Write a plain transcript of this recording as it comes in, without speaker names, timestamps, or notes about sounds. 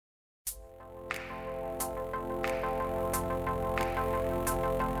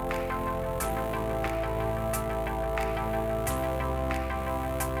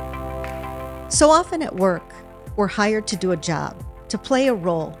So often at work, we're hired to do a job, to play a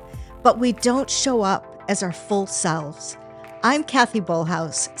role, but we don't show up as our full selves. I'm Kathy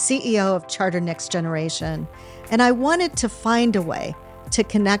Bullhouse, CEO of Charter Next Generation, and I wanted to find a way to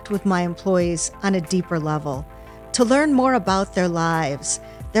connect with my employees on a deeper level, to learn more about their lives,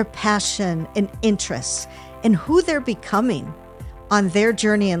 their passion and interests, and who they're becoming on their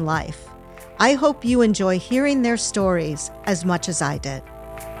journey in life. I hope you enjoy hearing their stories as much as I did.